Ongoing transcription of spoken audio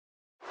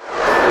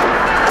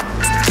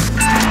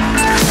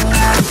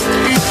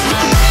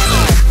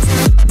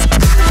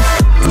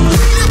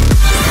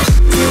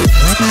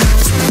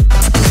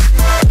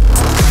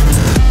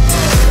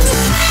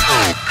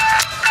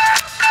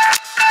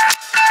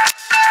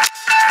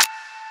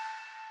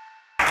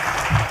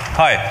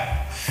Hi.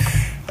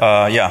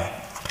 Yeah,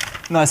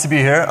 nice to be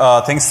here.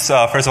 Thanks,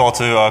 first of all,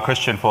 to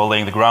Christian for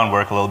laying the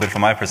groundwork a little bit for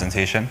my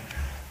presentation.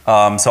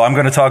 So I'm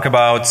going to talk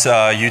about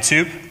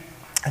YouTube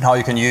and how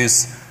you can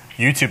use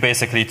YouTube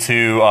basically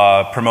to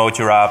promote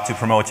your app, to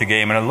promote your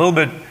game in a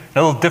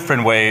little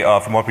different way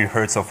from what we've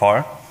heard so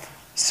far.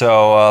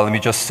 So let me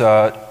just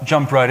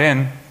jump right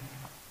in.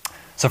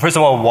 So first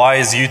of all, why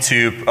is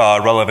YouTube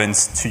relevant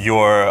to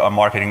your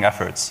marketing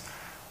efforts?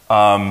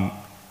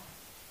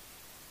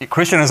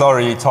 Christian has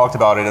already talked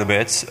about it a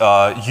bit.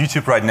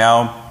 YouTube right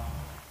now,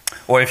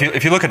 or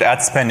if you look at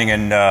ad spending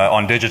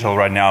on digital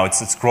right now,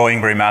 it's growing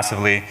very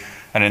massively.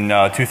 And in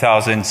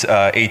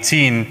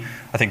 2018,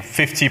 I think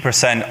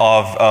 50%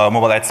 of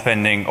mobile ad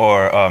spending,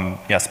 or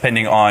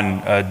spending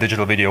on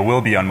digital video,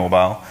 will be on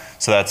mobile.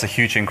 So that's a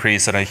huge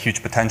increase and a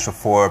huge potential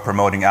for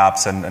promoting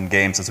apps and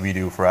games, as we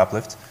do for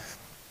Applift.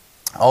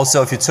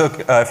 Also,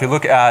 if you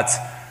look at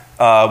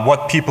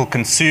what people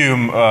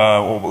consume,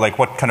 like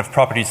what kind of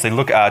properties they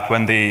look at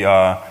when they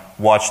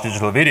watch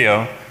digital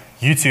video,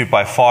 YouTube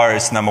by far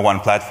is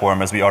 #1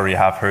 platform, as we already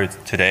have heard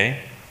today.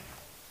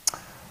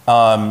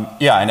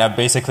 And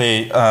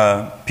basically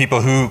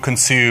people who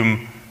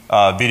consume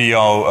video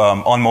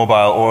on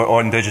mobile or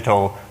on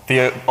digital,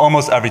 they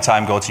almost every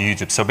time go to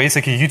YouTube. So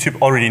basically YouTube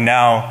already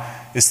now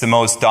is the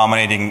most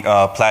dominating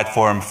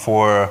platform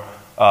for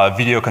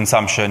video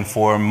consumption,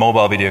 for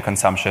mobile video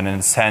consumption, in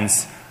a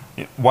sense,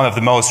 one of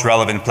the most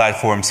relevant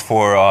platforms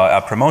for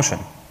app promotion.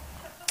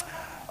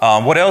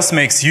 What else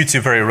makes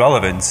YouTube very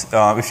relevant?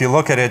 If you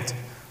look at it,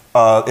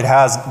 it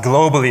has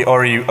globally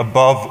already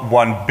above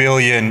 1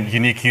 billion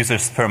unique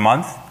users per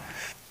month.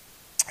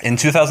 In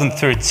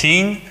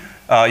 2013,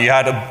 you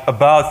had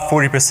about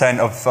 40%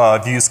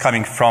 of views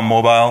coming from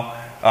mobile.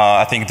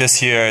 I think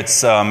this year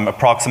it's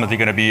approximately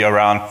going to be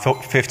around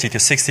 50 to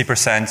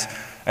 60%,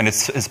 and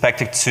it's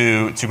expected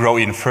to grow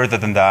even further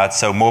than that.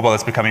 So mobile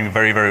is becoming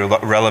very, very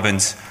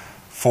relevant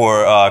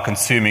for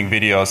consuming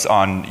videos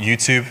on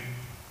YouTube.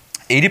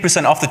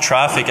 80% of the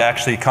traffic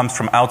actually comes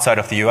from outside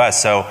of the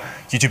US, so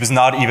YouTube is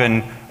not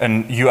even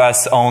an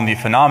US-only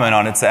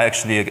phenomenon, it's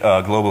actually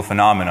a global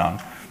phenomenon.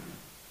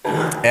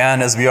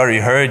 And as we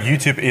already heard,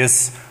 YouTube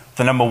is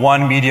the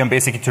 #1 medium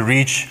basically to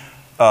reach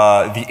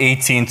the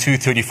 18 to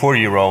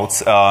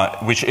 34-year-olds,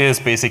 which is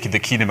basically the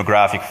key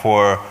demographic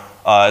for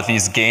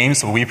these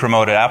games we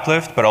promote at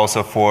Applift, but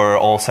also for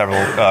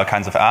several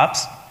kinds of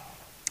apps.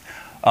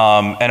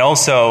 And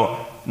also,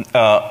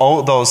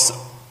 all those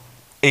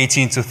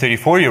 18 to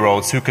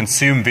 34-year-olds who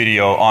consume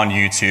video on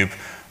YouTube,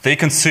 they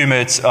consume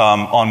it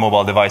on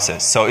mobile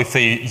devices. So if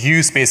they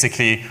use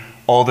basically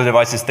all the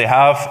devices they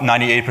have,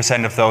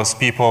 98% of those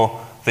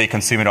people, they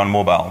consume it on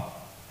mobile.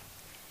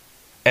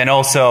 And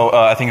also,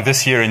 I think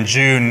this year in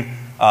June,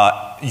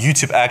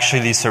 YouTube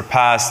actually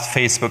surpassed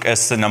Facebook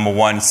as the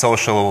 #1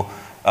 social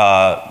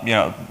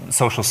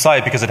social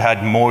site, because it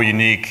had more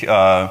unique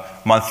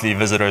monthly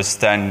visitors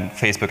than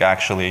Facebook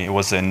actually. It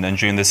was in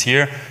June this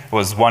year. It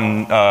was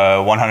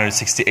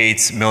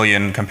 168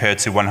 million compared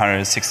to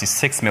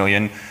 166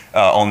 million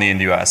only in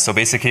the US. So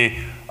basically,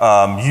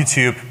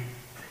 YouTube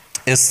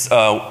is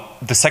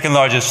the second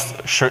largest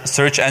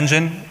search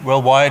engine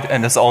worldwide,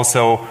 and is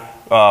also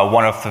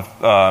one of the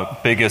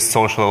biggest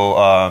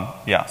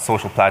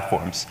social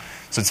platforms.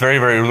 So it's very,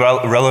 very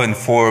relevant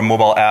for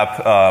mobile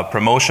app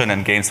promotion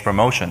and games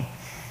promotion.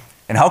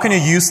 And how can you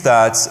use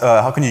that,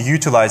 how can you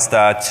utilize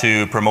that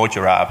to promote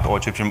your app or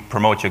to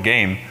promote your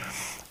game?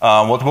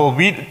 What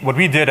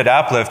we did at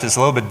Applift is a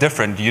little bit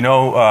different. You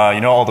know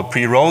all the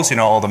pre-rolls, you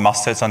know all the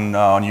must-hits on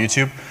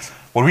YouTube.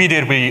 What we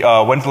did, we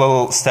went a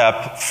little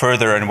step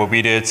further, and what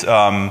we did,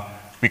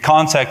 we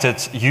contacted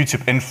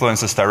YouTube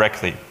influencers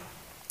directly.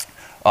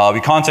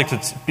 We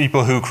contacted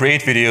people who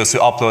create videos, who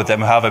upload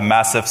them, who have a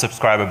massive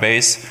subscriber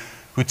base,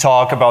 who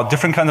talk about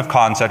different kinds of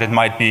content. It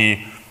might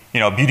be,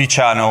 beauty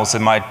channels.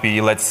 It might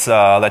be let's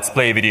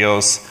play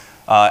videos.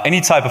 Any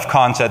type of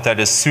content that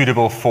is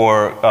suitable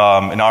for,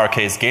 in our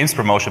case, games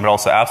promotion, but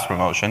also apps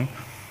promotion.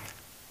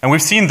 And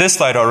we've seen this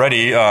slide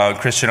already.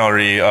 Christian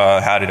already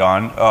had it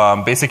on.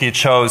 Basically, it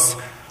shows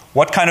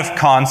what kind of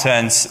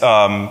content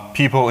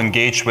people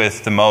engage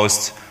with the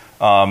most,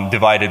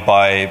 divided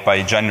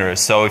by gender.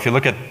 So if you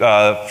look at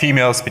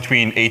females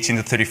between 18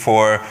 to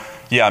 34,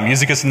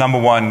 music is the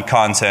 #1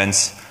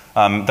 content.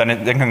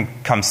 Then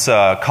comes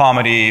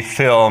comedy,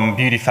 film,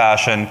 beauty,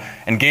 fashion,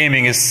 and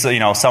gaming is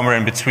somewhere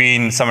in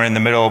between, somewhere in the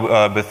middle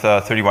with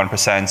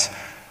 31%.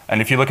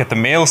 And if you look at the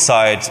male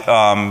side,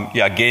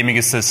 gaming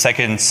is the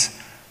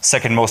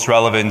second most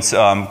relevant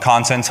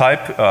content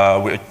type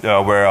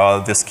where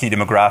this key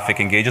demographic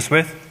engages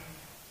with.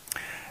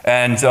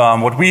 And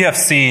what we have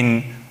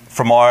seen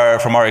from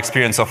our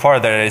experience so far,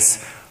 that is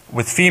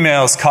with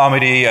females,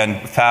 comedy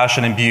and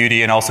fashion and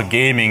beauty, and also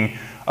gaming.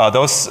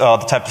 Those the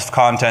types of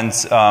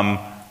content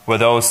where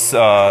those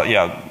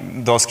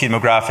key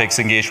demographics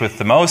engage with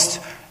the most.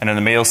 And on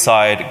the male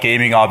side,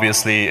 gaming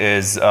obviously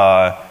is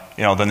the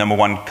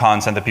 #1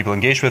 content that people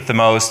engage with the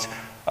most.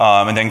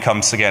 And then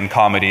comes again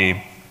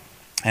comedy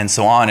and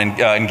so on. And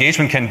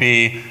engagement can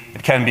be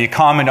a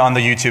comment on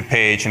the YouTube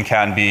page, and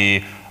can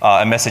be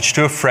a message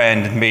to a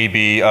friend,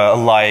 maybe a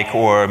like,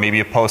 or maybe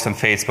a post on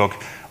Facebook,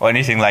 or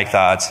anything like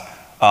that.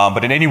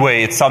 But in any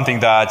way, it's something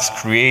that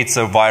creates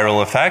a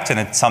viral effect, and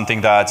it's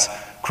something that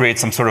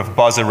creates some sort of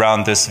buzz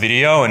around this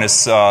video, and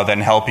is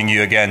then helping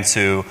you again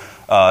to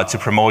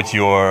promote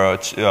your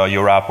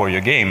app or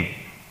your game.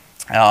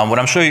 What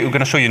I'm going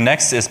to show you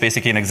next is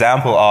basically an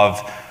example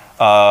of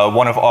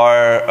one of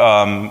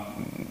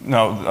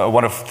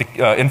the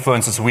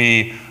influencers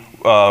we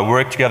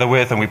work together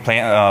with, and we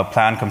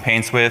plan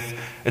campaigns with.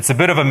 It's a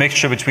bit of a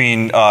mixture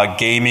between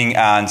gaming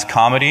and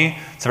comedy.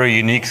 It's a very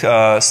unique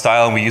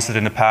style, and we used it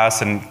in the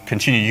past and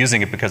continue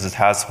using it because it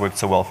has worked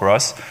so well for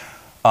us.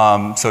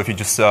 So if you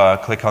just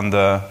click on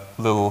the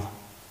little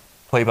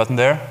play button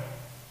there.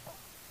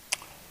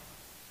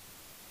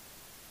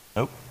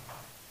 Nope.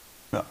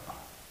 No.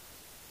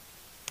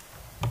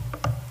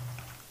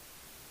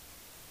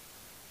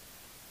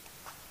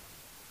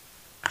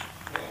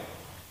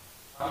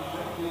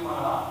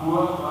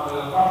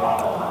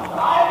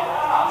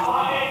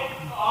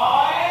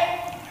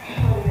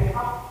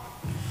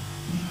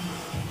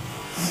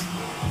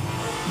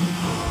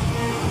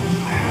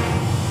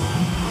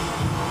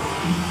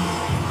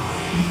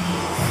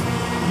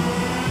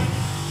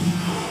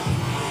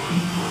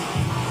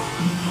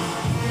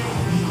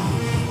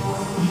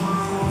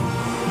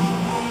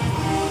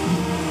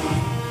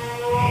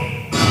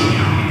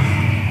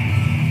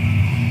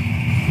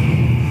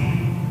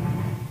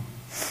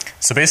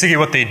 So basically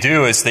what they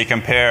do is they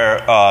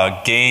compare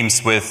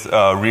games with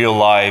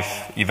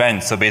real-life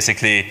events. So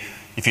basically,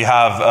 if you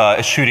have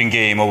a shooting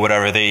game or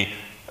whatever, they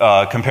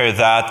compare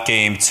that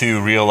game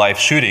to real-life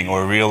shooting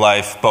or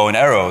real-life bow and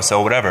arrows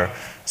or whatever.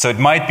 So it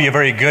might be a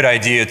very good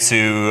idea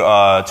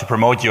to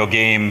promote your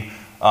game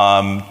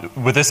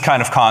with this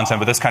kind of content,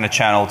 with this kind of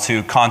channel,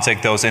 to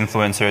contact those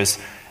influencers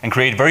and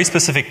create very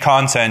specific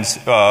content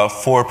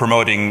for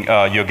promoting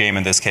your game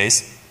in this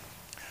case.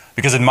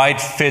 Because it might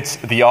fit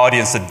the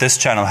audience that this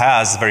channel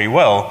has very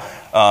well,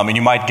 and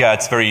you might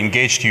get very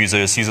engaged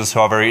users who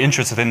are very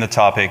interested in the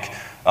topic,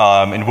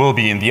 and will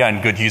be, in the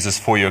end, good users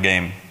for your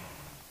game.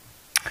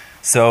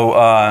 So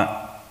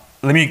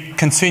let me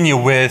continue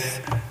with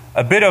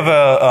a bit of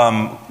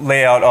a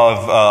layout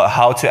of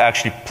how to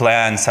actually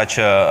plan such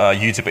a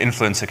YouTube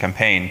influencer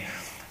campaign.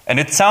 And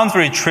it sounds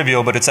very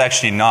trivial, but it's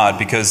actually not,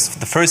 because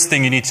the first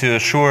thing you need to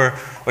ensure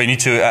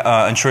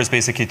is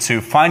basically to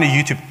find a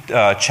YouTube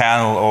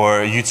channel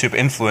or a YouTube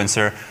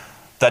influencer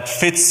that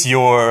fits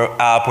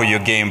your app or your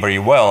game very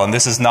well. And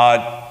this is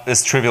not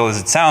as trivial as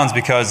it sounds,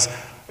 because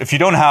if you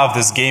don't have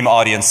this game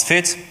audience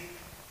fit,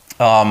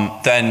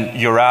 then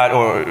your ad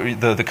or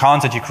the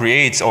content you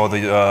create or the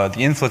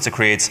influencer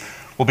creates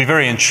will be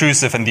very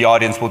intrusive, and the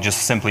audience will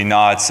just simply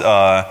not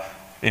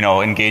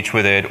engage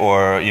with it,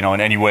 or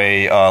in any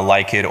way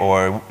like it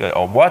or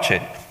watch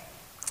it.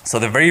 So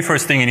the very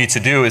first thing you need to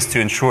do is to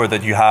ensure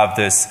that you have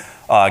this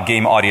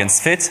game audience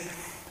fit.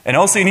 And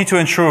also you need to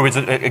ensure, which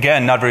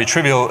again, not very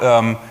trivial,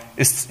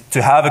 is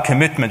to have a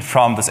commitment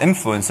from this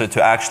influencer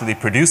to actually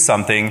produce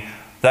something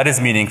that is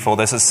meaningful,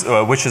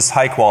 which is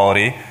high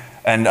quality.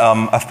 And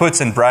I've put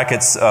in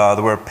brackets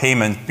the word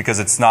payment, because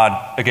it's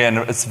not, again,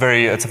 it's a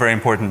very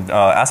important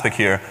aspect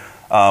here.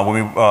 When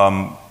we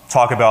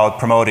talk about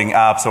promoting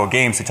apps or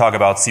games, we talk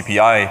about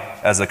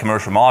CPI as a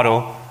commercial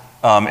model.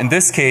 In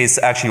this case,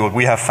 actually, what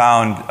we have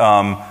found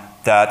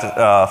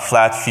that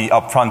flat fee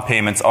upfront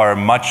payments are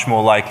much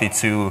more likely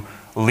to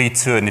lead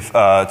to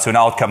an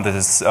outcome that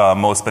is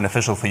most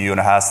beneficial for you and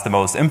has the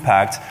most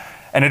impact.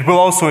 And it will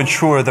also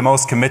ensure the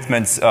most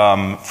commitment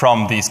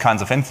from these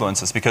kinds of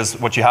influencers, because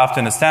what you have to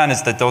understand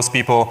is that those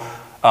people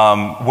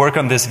work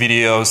on these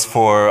videos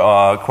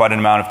for quite an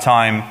amount of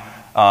time.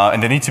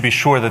 And they need to be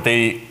sure that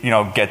they,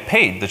 get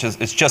paid.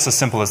 It's just as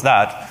simple as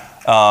that.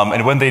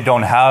 And when they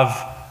don't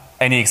have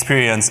any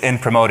experience in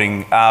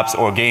promoting apps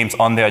or games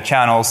on their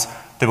channels,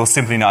 they will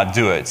simply not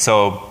do it.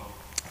 So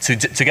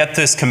to get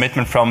this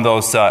commitment from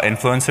those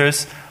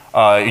influencers,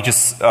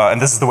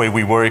 and this is the way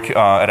we work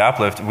at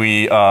Applift.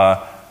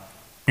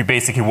 We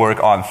basically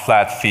work on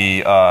flat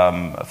fee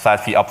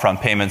upfront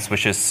payments,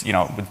 which is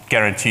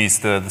guarantees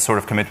the sort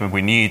of commitment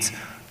we need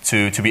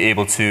to be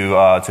able to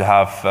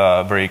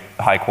have very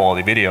high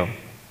quality video.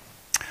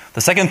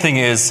 The second thing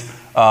is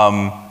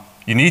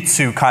you need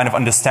to kind of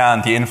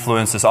understand the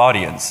influencer's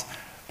audience,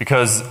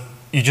 because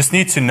you just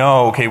need to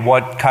know, okay,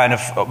 what kind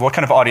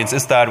of audience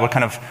is that? What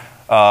kind of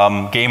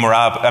game or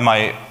app am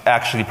I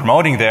actually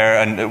promoting there,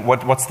 and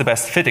what's the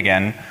best fit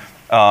again?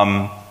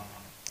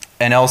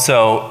 And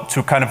also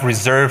to kind of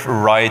reserve a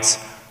right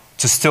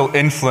to still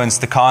influence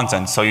the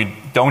content. So you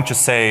don't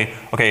just say,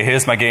 okay,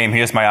 here's my game,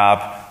 here's my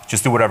app,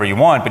 just do whatever you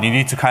want, but you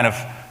need to kind of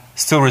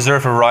still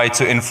reserve a right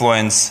to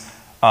influence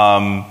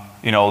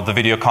the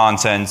video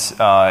content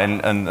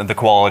and the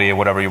quality of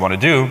whatever you want to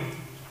do.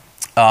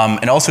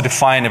 And also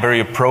define a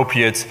very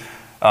appropriate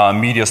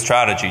media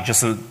strategy.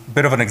 Just a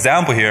bit of an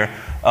example here.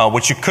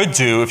 What you could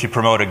do if you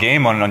promote a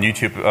game on a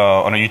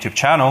YouTube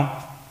channel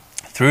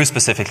through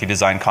specifically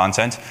designed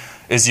content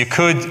is you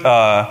could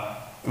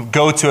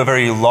go to a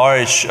very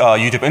large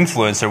YouTube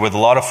influencer with a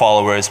lot of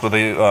followers, with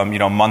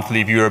a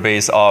monthly viewer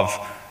base of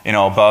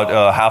about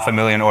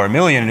 500,000 or 1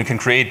 million, and you can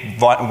create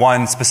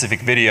one specific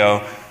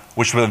video,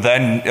 which will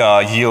then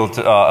yield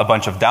a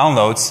bunch of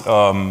downloads.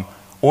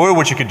 Or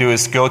what you could do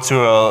is go to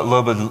a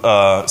little bit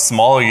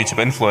smaller YouTube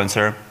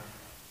influencer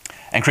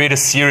and create a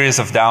series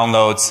of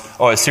downloads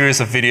or a series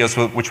of videos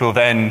which will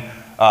then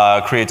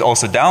create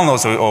also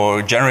downloads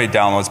or generate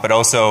downloads, but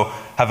also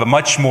have a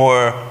much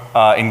more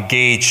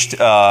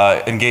engaged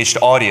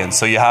audience.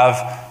 So you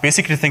have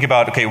basically to think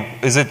about, okay,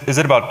 is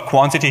it about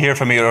quantity here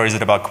for me, or is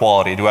it about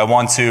quality? Do I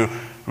want to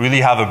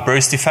really have a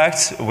burst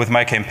effect with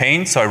my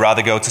campaign? So I'd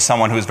rather go to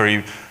someone who's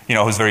very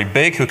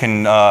big, who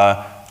can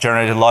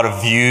generate a lot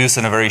of views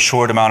in a very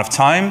short amount of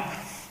time.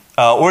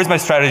 Or is my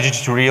strategy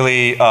to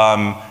really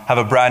have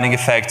a branding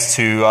effect,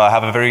 to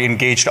have a very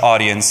engaged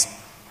audience?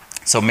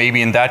 So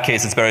maybe in that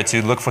case, it's better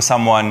to look for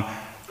someone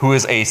who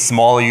is a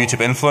smaller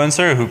YouTube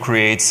influencer who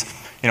creates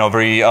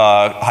very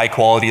high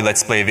quality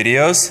Let's Play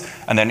videos,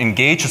 and then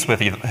engages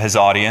with his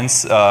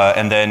audience,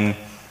 and then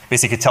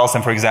basically tells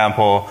them, for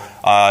example,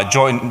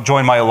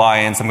 join my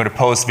alliance. I'm going to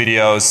post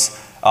videos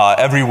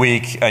every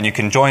week, and you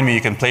can join me,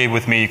 you can play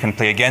with me, you can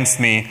play against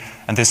me,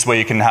 and this way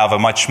you can have a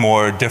much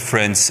more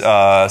different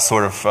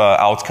sort of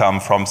outcome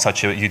from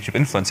such a YouTube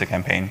influencer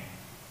campaign.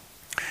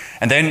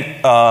 And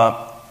then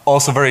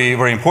also very,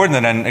 very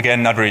important, and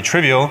again not very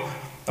trivial,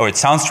 or it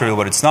sounds trivial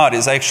but it's not,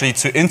 is actually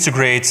to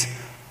integrate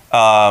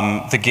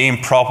the game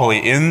properly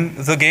in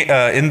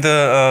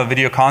the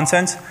video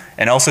content,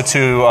 and also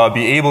to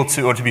be able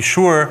to, or to be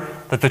sure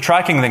that the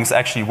tracking links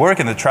actually work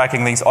and the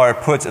tracking links are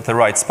put at the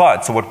right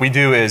spot. So what we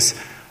do is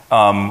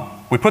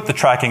we put the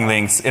tracking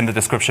links in the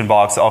description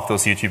box of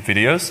those YouTube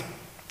videos.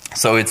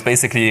 So it's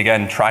basically,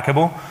 again,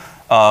 trackable.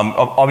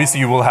 Obviously,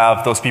 you will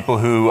have those people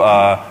who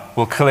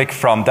will click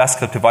from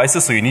desktop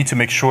devices, so you need to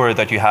make sure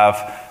that you have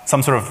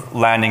some sort of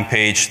landing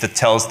page that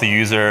tells the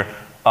user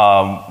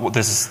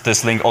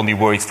this link only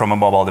works from a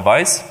mobile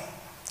device.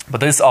 But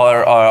these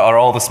are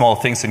all the small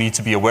things you need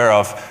to be aware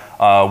of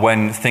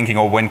when thinking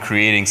or when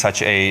creating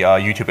such a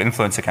YouTube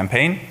influencer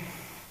campaign.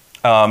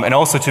 And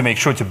also to make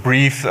sure to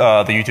brief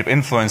the YouTube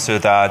influencer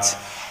that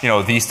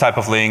these type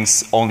of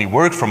links only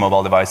work for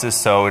mobile devices,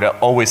 so it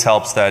always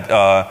helps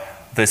that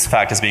this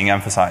fact is being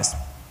emphasized.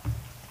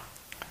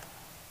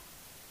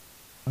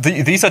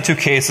 These are two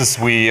cases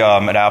we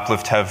at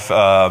Applift have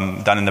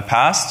done in the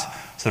past.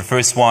 So the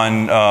first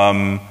one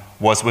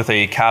was with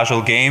a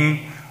casual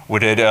game. We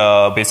did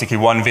basically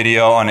one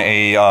video on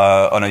a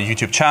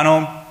YouTube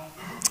channel.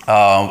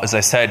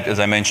 As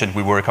I mentioned,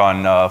 we work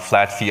on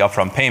flat fee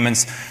upfront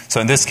payments.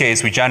 So in this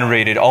case, we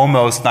generated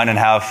almost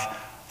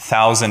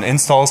 9,500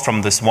 installs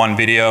from this one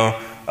video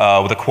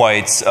with a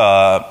quite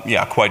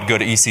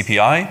good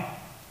eCPI.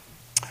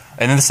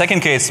 And in the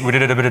second case, we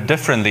did it a bit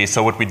differently.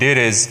 So what we did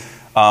is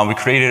we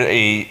created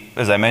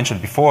as I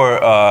mentioned before,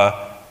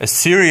 a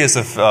series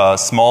of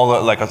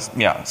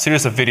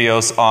series of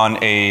videos on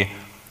a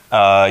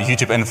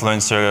YouTube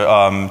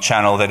influencer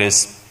channel that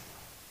is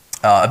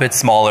a bit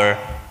smaller,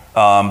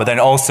 but then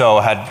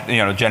also had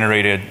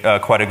generated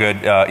quite a good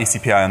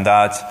eCPI on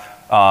that.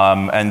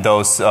 And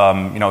those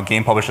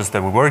game publishers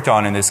that we worked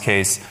on in this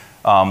case,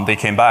 they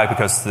came back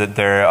because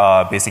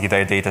basically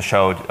their data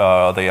showed,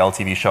 the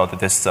LTV showed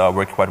that this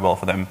worked quite well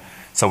for them.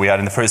 So we had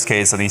in the first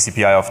case an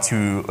eCPI of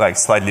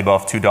slightly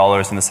above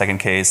 $2. In the second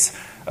case,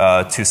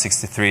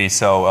 263.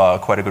 So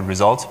quite a good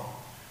result.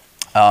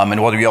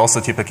 And what we also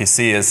typically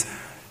see is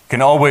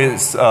can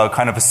always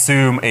kind of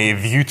assume a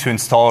view to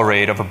install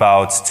rate of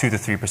about 2 to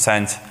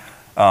 3%.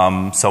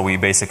 So we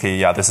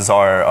basically, this is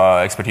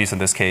our expertise in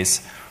this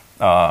case.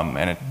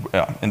 And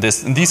in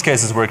these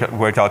cases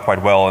worked out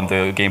quite well, and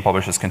the game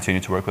publishers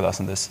continue to work with us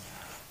in this.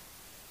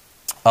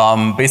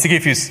 Basically,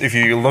 if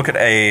you look at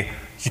a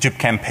YouTube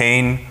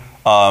campaign,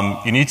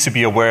 you need to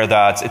be aware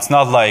that it's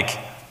not like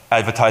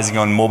advertising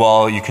on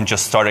mobile. You can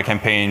just start a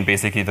campaign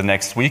basically the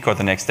next week or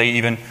the next day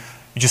even.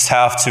 You just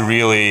have to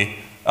really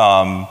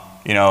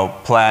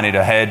plan it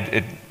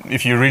ahead.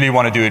 If you really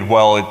want to do it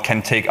well, it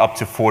can take up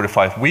to 4 to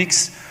 5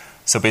 weeks.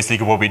 So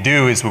basically what we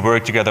do is we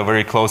work together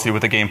very closely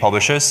with the game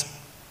publishers.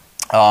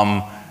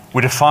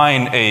 We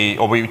define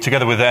we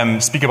together with them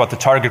speak about the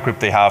target group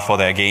they have for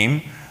their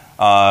game,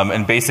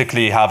 and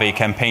basically have a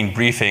campaign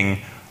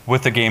briefing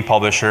with the game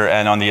publisher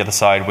and on the other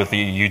side with the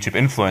YouTube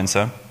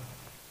influencer.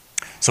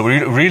 So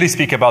we really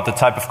speak about the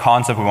type of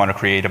content we want to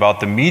create, about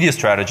the media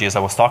strategy as I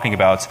was talking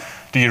about.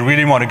 Do you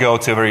really want to go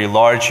to a very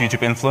large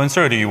YouTube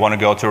influencer, or do you want to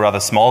go to a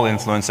rather small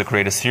influencer,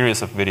 create a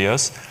series of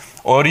videos?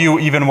 Or do you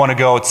even want to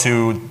go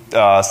to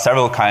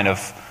several kinds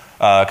of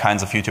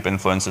YouTube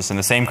influencers in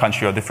the same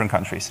country or different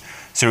countries?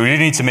 So we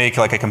really need to make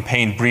like a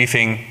campaign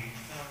briefing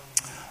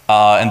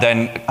and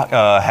then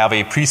have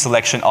a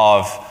pre-selection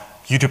of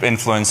YouTube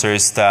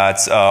influencers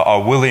that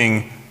are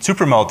willing to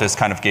promote this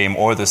kind of game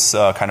or this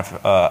kind of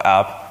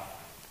app,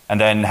 and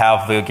then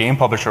have the game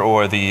publisher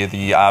or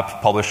the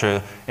app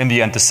publisher in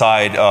the end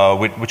decide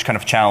which kind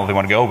of channel they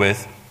want to go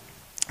with.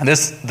 And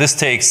this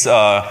takes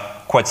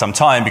quite some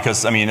time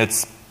because, I mean,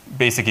 it's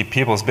basically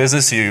people's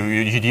business.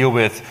 You deal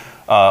with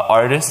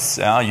artists.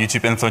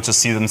 YouTube influencers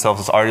see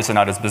themselves as artists and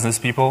not as business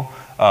people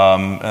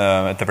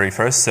at the very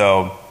first.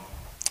 So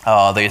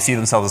they see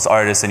themselves as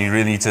artists, and you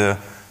really need to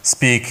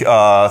speak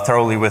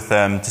thoroughly with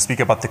them, to speak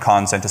about the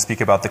content, to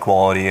speak about the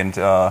quality, and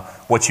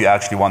what you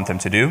actually want them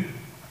to do.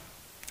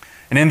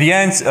 And in the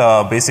end,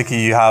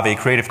 basically you have a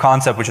creative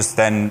concept which is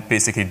then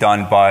basically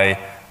done by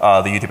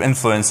the YouTube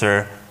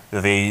influencer.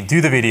 They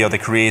do the video, they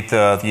create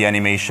the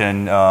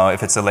animation.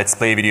 If it's a Let's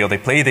Play video, they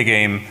play the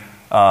game,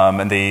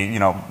 and they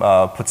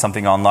put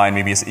something online,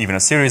 maybe even a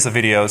series of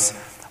videos.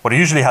 What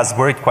usually has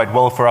worked quite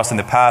well for us in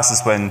the past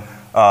is when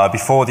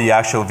before the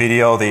actual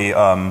video they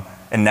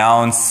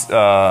announce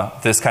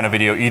this kind of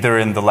video either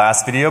in the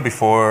last video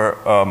before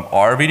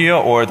our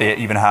video, or they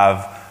even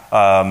have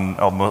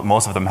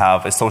most of them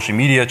have a social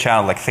media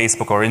channel like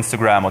Facebook or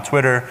Instagram or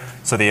Twitter.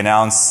 So they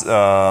announce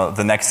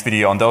the next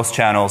video on those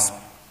channels,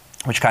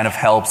 which kind of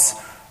helps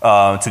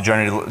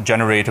to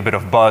generate a bit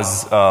of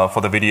buzz for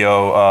the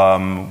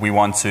video we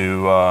want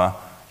to,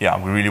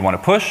 we really want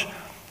to push.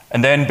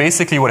 And then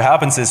basically what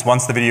happens is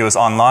once the video is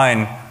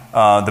online,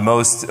 the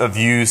most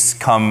views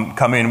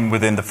come in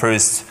within the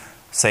first,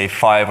 say,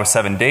 5 or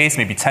 7 days,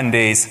 maybe 10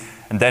 days.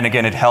 And then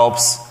again, it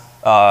helps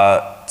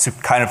to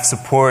kind of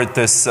support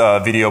this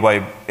video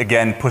by,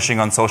 again, pushing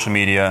on social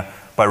media,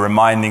 by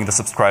reminding the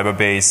subscriber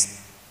base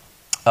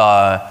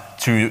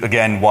to,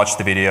 again, watch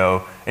the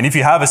video. And if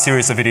you have a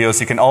series of videos,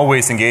 you can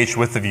always engage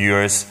with the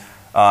viewers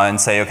and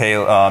say, okay,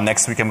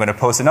 next week I'm going to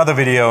post another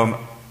video.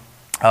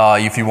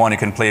 If you want, you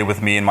can play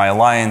with me in my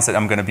alliance, and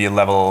I'm going to be a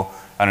level,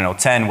 I don't know,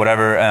 10,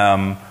 whatever,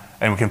 and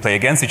we can play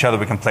against each other,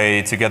 we can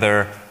play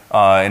together,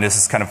 and this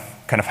is kind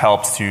of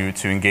helps to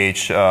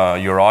engage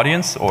your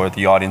audience or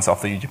the audience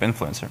of the YouTube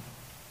influencer.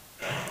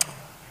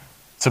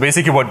 So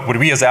basically what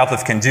we as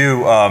Applift can do,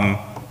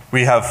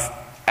 we have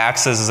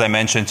access, as I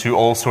mentioned, to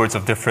all sorts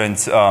of different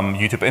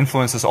YouTube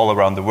influencers all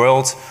around the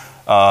world.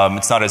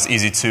 It's not as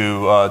easy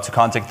to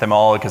contact them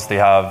all because they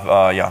have,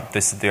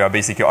 they are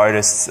basically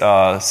artists,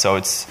 so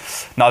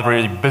it's not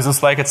very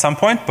business-like at some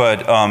point,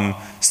 but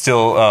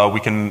still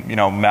we can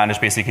manage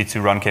basically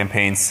to run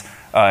campaigns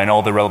in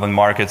all the relevant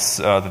markets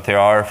that there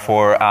are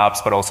for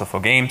apps, but also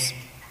for games,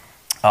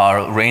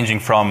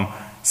 ranging from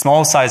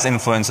small-size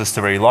influencers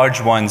to very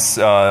large ones,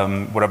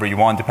 whatever you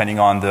want, depending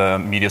on the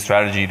media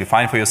strategy you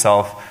define for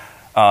yourself.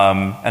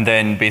 And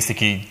then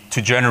basically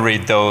to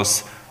generate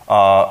those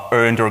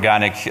earned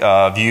organic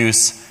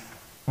views,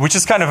 which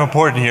is kind of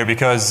important here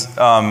because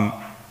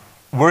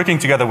working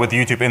together with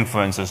YouTube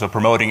influencers or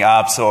promoting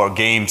apps or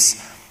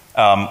games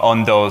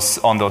on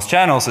those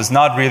channels is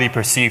not really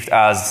perceived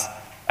as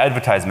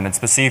advertisement, it's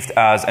perceived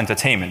as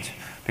entertainment.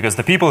 Because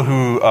the people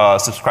who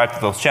subscribe to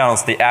those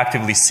channels, they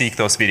actively seek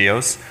those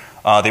videos.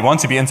 They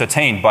want to be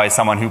entertained by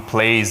someone who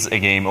plays a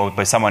game or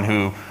by someone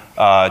who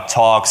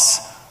talks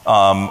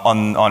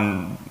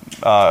on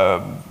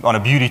a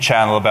beauty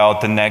channel about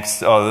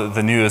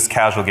the newest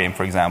casual game,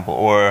 for example,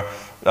 or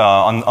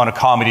on a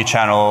comedy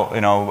channel,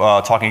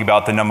 talking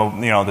about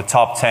the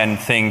top 10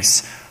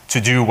 things to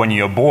do when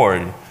you're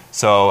bored.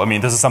 So, I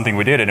mean, this is something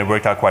we did, and it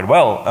worked out quite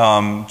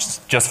well,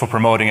 just for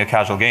promoting a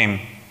casual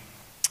game.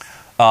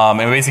 And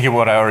basically,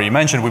 what I already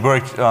mentioned, we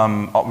work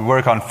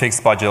on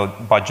fixed budget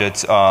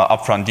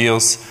upfront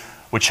deals,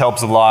 which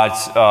helps a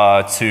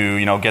lot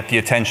to get the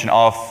attention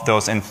of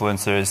those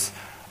influencers,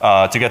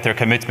 to get their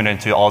commitment,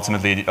 and to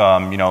ultimately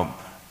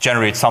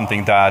generate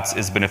something that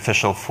is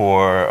beneficial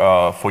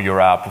for your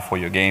app or for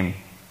your game.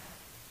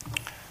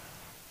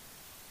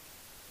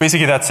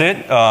 Basically, that's it.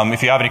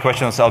 If you have any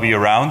questions, I'll be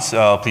around.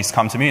 Please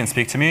come to me and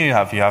speak to me.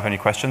 If you have any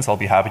questions, I'll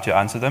be happy to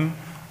answer them.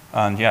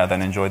 And yeah,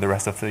 then enjoy the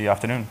rest of the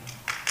afternoon.